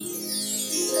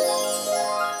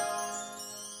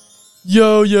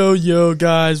Yo, yo, yo,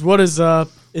 guys. What is up?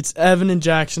 It's Evan and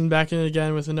Jackson back in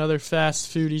again with another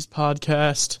Fast Foodies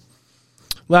podcast.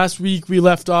 Last week we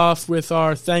left off with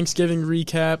our Thanksgiving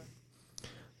recap.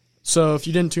 So if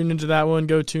you didn't tune into that one,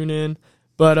 go tune in.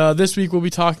 But this week we'll be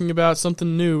talking about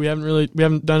something new. We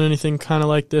haven't done anything kind of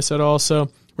like this at all. So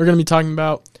we're going to be talking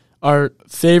about our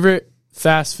favorite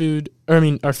our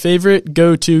favorite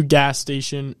go-to gas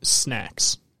station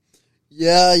snacks.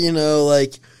 Yeah,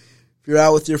 if you're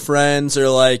out with your friends or,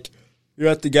 you're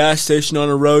at the gas station on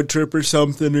a road trip or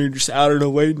something, or you're just out on a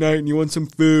late night and you want some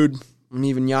food. I'm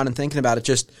even yawning thinking about it.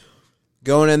 Just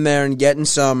going in there and getting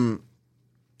some,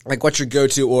 what's your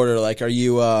go-to order? Are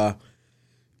you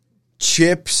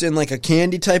chips and, a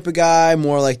candy type of guy,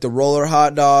 more like the roller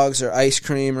hot dogs or ice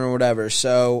cream or whatever?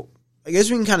 So I guess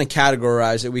we can kind of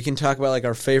categorize it. We can talk about,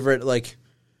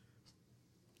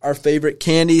 our favorite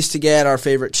candies to get, our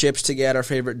favorite chips to get, our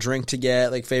favorite drink to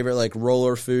get, favorite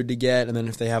roller food to get, and then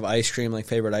if they have ice cream,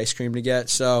 favorite ice cream to get.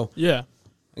 So yeah,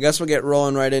 I guess we'll get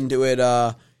rolling right into it.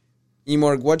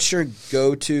 Emorg, what's your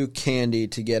go-to candy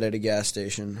to get at a gas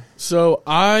station? So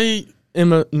I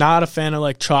am not a fan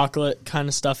of chocolate kind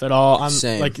of stuff at all.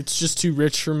 Same. It's just too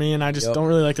rich for me, and I just don't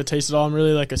really like the taste at all. I'm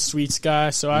really a sweets guy,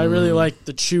 so I really like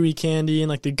the chewy candy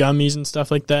and the gummies and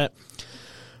stuff like that.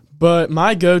 But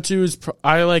my go-to is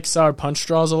I like Sour Punch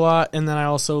Straws a lot, and then I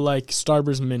also like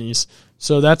Starburst Minis.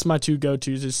 So that's my two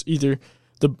go-tos. Is either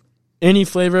any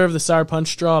flavor of the Sour Punch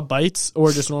Straw bites,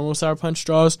 or just normal Sour Punch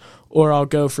Straws, or I'll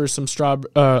go for some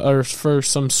Starburst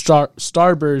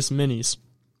Minis.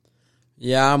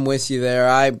 Yeah, I'm with you there.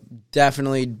 I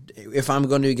definitely, if I'm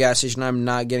going to a gas station, I'm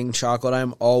not getting chocolate.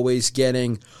 I'm always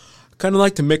getting, kind of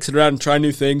like to mix it around and try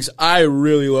new things. I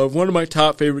really love, one of my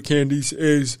top favorite candies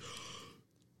is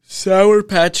Sour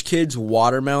Patch Kids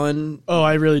watermelon. Oh,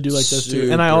 I really do like those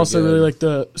too. And I also really like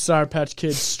the Sour Patch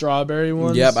Kids strawberry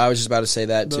ones. Yep, I was just about to say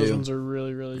that too. Those ones are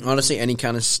really, really good. Honestly, any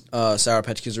kind of Sour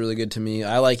Patch Kids are really good to me.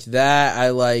 I like that.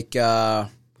 I like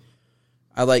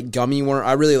gummy worm.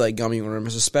 I really like gummy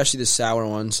worms, especially the sour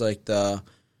ones, the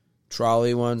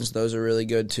trolley ones. Those are really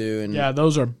good too. And yeah,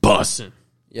 those are bussin'.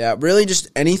 Yeah, really just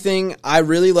anything. I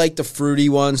really like the fruity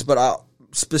ones, but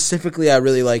specifically I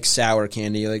really like sour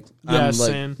candy.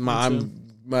 Same. I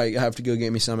might have to go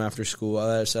get me some after school.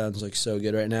 That sounds so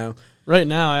good right now. Right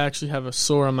now, I actually have a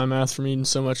sore on my mouth from eating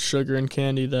so much sugar and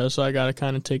candy, though, so I got to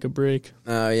kind of take a break.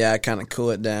 Oh, yeah, kind of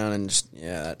cool it down, and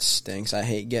that stinks. I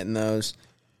hate getting those.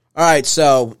 All right,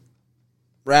 so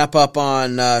wrap up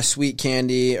on sweet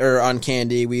candy, or on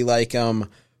candy. We like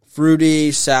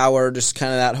fruity, sour, just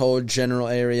kind of that whole general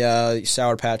area,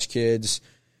 Sour Patch Kids,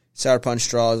 Sour Punch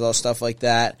Straws, all stuff like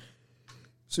that.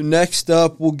 So next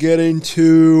up, we'll get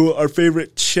into our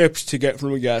favorite chips to get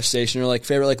from a gas station, or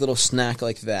favorite little snack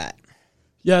like that.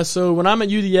 Yeah, so when I'm at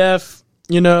UDF,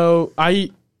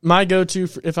 my go-to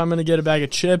if I'm going to get a bag of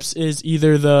chips is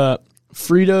either the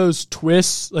Fritos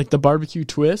Twists, the barbecue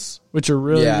twists, which are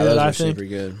really good, I think. Super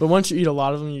good. But once you eat a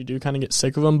lot of them, you do kind of get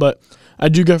sick of them. But I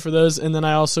do go for those, and then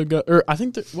I also go, or I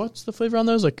think what's the flavor on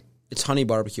those? It's honey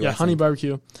barbecue. Yeah, honey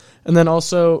barbecue. And then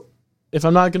also, if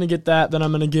I'm not going to get that, then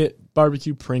I'm going to get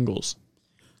barbecue Pringles.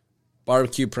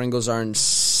 Barbecue Pringles are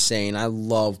insane. I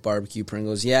love barbecue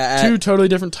Pringles. Yeah. Two totally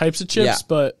different types of chips,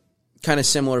 but kind of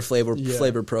similar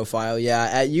flavor profile. Yeah.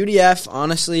 At UDF,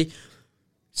 honestly,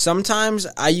 sometimes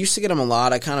I used to get them a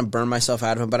lot. I kind of burned myself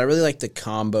out of them, but I really like the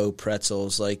combo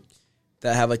pretzels, that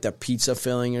have the pizza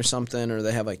filling or something, or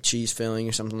they have cheese filling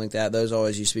or something like that. Those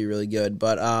always used to be really good,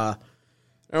 but I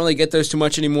don't really get those too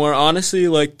much anymore. Honestly,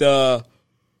 getting a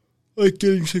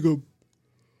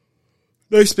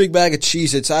nice big bag of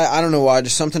Cheez-Its. I don't know why,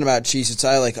 just something about Cheez-Its.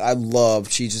 I love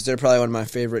Cheez-Its. They're probably one of my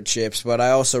favorite chips, but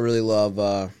I also really love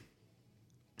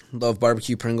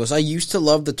barbecue Pringles. I used to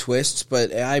love the twists,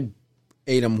 but I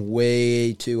ate them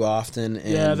way too often. And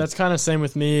yeah, that's kind of same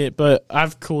with me, but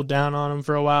I've cooled down on them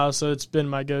for a while, so it's been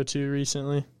my go-to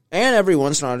recently. And every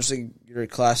once in a while, just your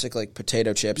classic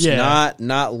potato chips. Yeah.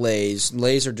 Not Lay's.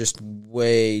 Lay's are just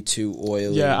way too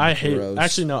oily. Yeah, I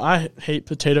hate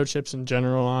potato chips in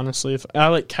general, honestly. I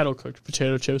like kettle cooked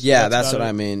potato chips. Yeah, that's what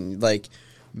I mean.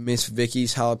 Miss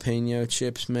Vicky's jalapeno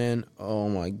chips, man. Oh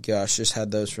my gosh, just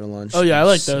had those for lunch. Oh yeah, I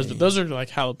like those, but those are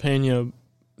jalapeno,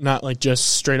 not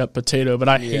just straight up potato, but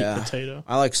I hate potato.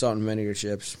 I like salt and vinegar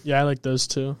chips. Yeah, I like those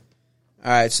too.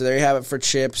 All right, so there you have it for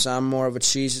chips. I'm more of a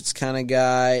Cheez-Its kind of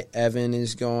guy. Evan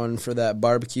is going for that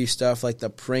barbecue stuff, like the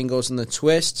Pringles and the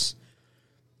Twists.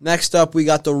 Next up, we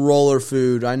got the roller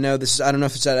food. I know this is, I don't know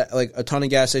if it's at a ton of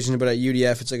gas stations, but at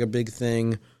UDF, it's a big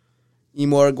thing.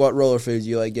 Emorg, what roller food do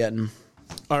you like getting?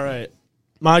 All right.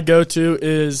 My go-to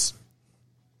is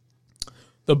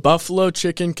the buffalo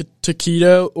chicken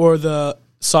taquito or the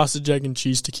sausage, egg, and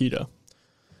cheese taquito.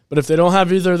 But if they don't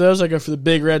have either of those, I go for the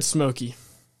Big Red Smoky.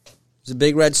 Is a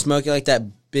Big Red Smoky like that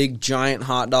big giant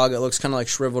hot dog that looks kind of like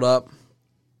shriveled up?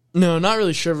 No, not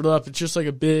really shriveled up. It's just like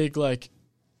a big, like,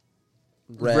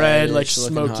 red like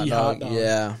smoky hot dog.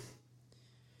 Yeah.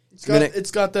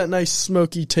 It's got that nice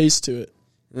smoky taste to it.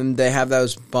 And they have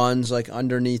those buns like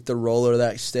underneath the roller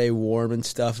that stay warm and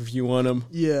stuff if you want them.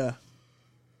 Yeah.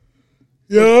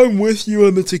 Yeah, I'm with you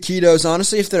on the taquitos.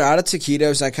 Honestly, if they're out of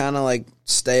taquitos, I kind of like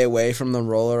stay away from the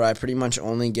roller. I pretty much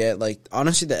only get like,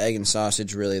 honestly, the egg and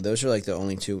sausage, really. Those are like the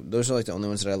only two. Those are like the only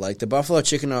ones that I like. The buffalo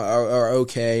chicken are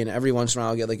okay, and every once in a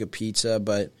while I'll get like a pizza,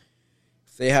 but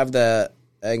if they have the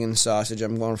egg and sausage,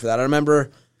 I'm going for that. I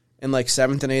remember in like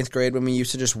 7th and 8th grade when we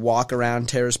used to just walk around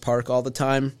Terrace Park all the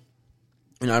time.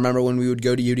 And I remember when we would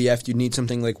go to UDF, you'd need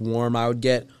something like warm. I would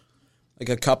get like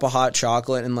a cup of hot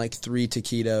chocolate and like 3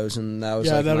 taquitos, and that was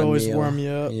like that'd my always meal. warm you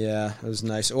up. Yeah, it was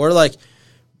nice. Or like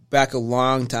back a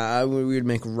long time, we would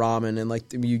make ramen, and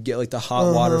like you'd get like the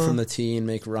hot water from the tea and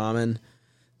make ramen.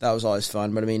 That was always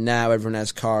fun. But I mean, now everyone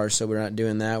has cars, so we're not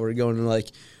doing that. We're going to like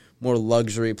more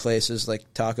luxury places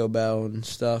like Taco Bell and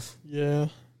stuff. Yeah.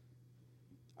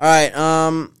 All right.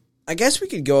 I guess we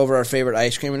could go over our favorite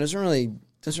ice cream. It doesn't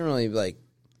really like.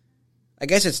 I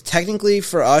guess it's technically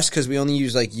for us because we only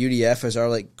use like UDF as our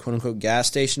like quote unquote gas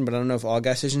station, but I don't know if all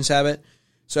gas stations have it.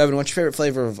 So Evan, what's your favorite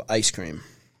flavor of ice cream?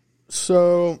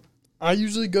 So I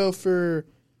usually go for.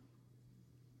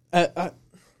 I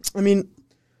mean,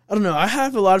 I don't know. I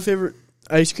have a lot of favorite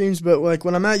ice creams, but like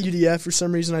when I'm at UDF, for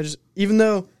some reason, even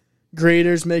though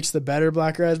Grater's makes the better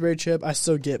black raspberry chip, I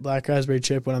still get black raspberry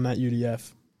chip when I'm at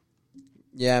UDF.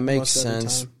 Yeah, it makes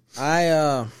sense. I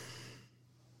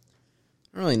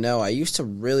don't really know. I used to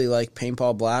really like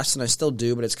Paintball Blast, and I still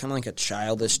do, but it's kind of like a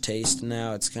childish taste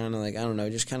now. It's kind of like, I don't know,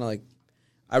 just kind of like,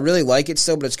 I really like it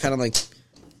still, but it's kind of like.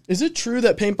 Is it true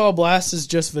that Paintball Blast is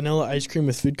just vanilla ice cream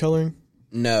with food coloring?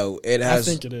 No, it has.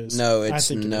 I think it is. No,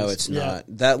 it's not.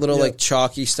 That little like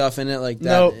chalky stuff in it, like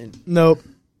that. Nope.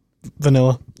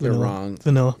 Vanilla. You're wrong.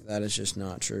 Vanilla. That is just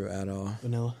not true at all.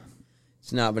 Vanilla.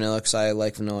 It's not vanilla because I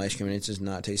like vanilla ice cream, and it does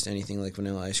not taste anything like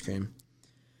vanilla ice cream.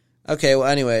 Okay, well,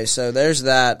 anyway, so there's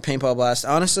that Paintball Blast.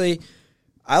 Honestly,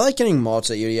 I like getting malts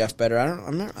at UDF better. I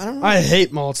don't know. I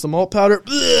hate malts. The malt powder.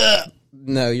 Bleh.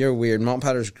 No, you're weird. Malt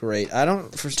powder's great.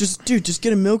 Just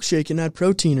get a milkshake and add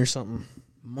protein or something.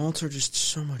 Malts are just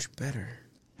so much better.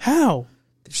 How?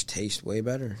 They just taste way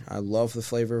better. I love the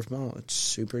flavor of malt. It's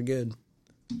super good.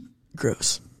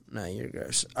 Gross. No, you're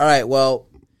gross. All right, well,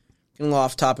 getting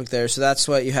off topic there. So that's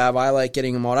what you have. I like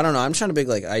getting a malt. I don't know. I'm just not a big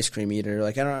like ice cream eater.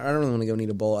 Like I don't really want to go eat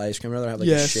a bowl of ice cream. I'd rather have like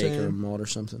a shake or a malt or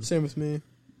something. Same with me.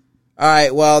 All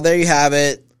right, well, there you have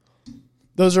it.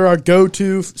 Those are our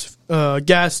go-to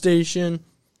gas station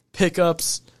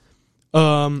pickups.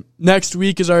 Next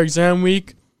week is our exam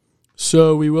week,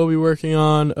 so we will be working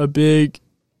on a big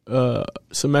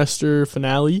semester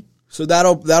finale. So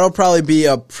that'll probably be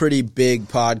a pretty big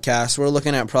podcast. We're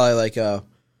looking at probably like a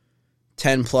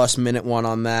 10-plus minute one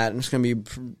on that. And it's going to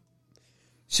be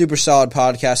super solid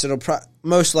podcast.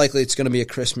 Most likely it's going to be a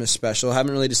Christmas special. I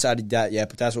haven't really decided that yet,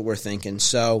 but that's what we're thinking.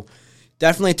 So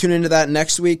definitely tune into that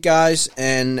next week, guys.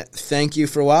 And thank you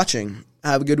for watching.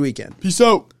 Have a good weekend. Peace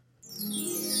out.